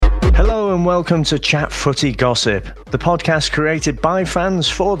Hello and welcome to Chat Footy Gossip, the podcast created by fans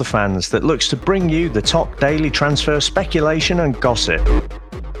for the fans that looks to bring you the top daily transfer speculation and gossip.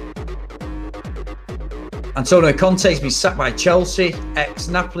 Antonio Conte has been sacked by Chelsea.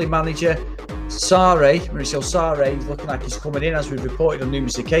 Ex-Napoli manager Maurizio Sarri is looking like he's coming in, as we've reported on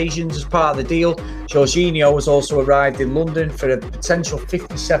numerous occasions. As part of the deal, Jorginho has also arrived in London for a potential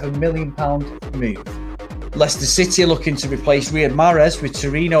 £57 million move. Leicester City are looking to replace Riyad Mahrez with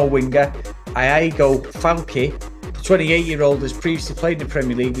Torino winger Iago Falqui. The 28-year-old has previously played in the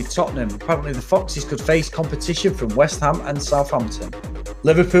Premier League with Tottenham. Apparently the Foxes could face competition from West Ham and Southampton.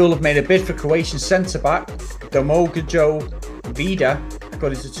 Liverpool have made a bid for Croatian centre-back Domagoj Vida.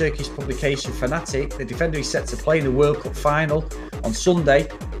 According to Turkish publication Fanatic, the defender is set to play in the World Cup final on Sunday,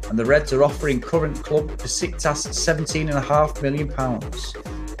 and the Reds are offering current club Besiktas £17.5 million.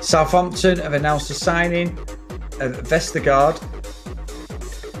 Southampton have announced the signing of Vestergaard,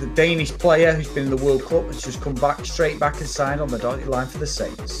 the Danish player who's been in the World Cup and just come straight back and signed on the dotted line for the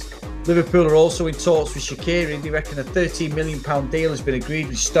Saints. Liverpool are also in talks with Shaqiri. They reckon a £13 million deal has been agreed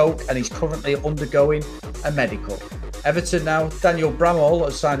with Stoke and he's currently undergoing a medical. Everton now, Daniel Bramall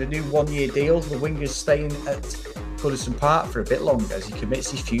has signed a new one-year deal. The winger's staying at Goodison Park for a bit longer as he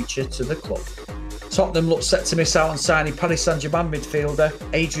commits his future to the club. Tottenham look set to miss out on signing Paris Saint-Germain midfielder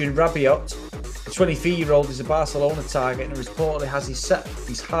Adrien Rabiot. The 23-year-old is a Barcelona target and reportedly has set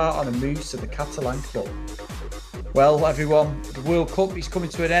his heart on a move to the Catalan club. Well, everyone, the World Cup is coming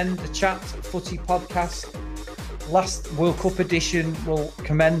to an end. The Chat Footy podcast, last World Cup edition, will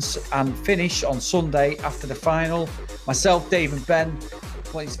commence and finish on Sunday after the final. Myself, Dave and Ben,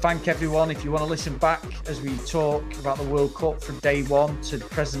 please thank everyone. If you want to listen back as we talk about the World Cup from day one to the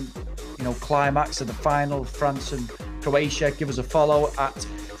present climax of the final, France and Croatia, give us a follow at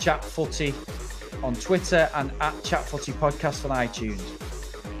Chat Footy on Twitter and at Chat Footy Podcast on iTunes.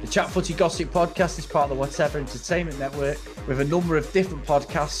 The Chat Footy Gossip Podcast is part of the Whatever Entertainment Network with a number of different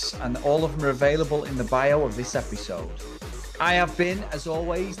podcasts, and all of them are available in the bio of this episode. I have been, as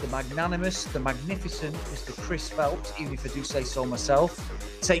always, the magnanimous, the magnificent Mr. Chris Phelps, even if I do say so myself.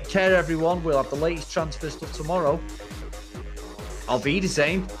 Take care, everyone. We'll have the latest transfer stuff tomorrow. Auf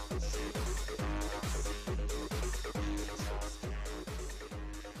Wiedersehen.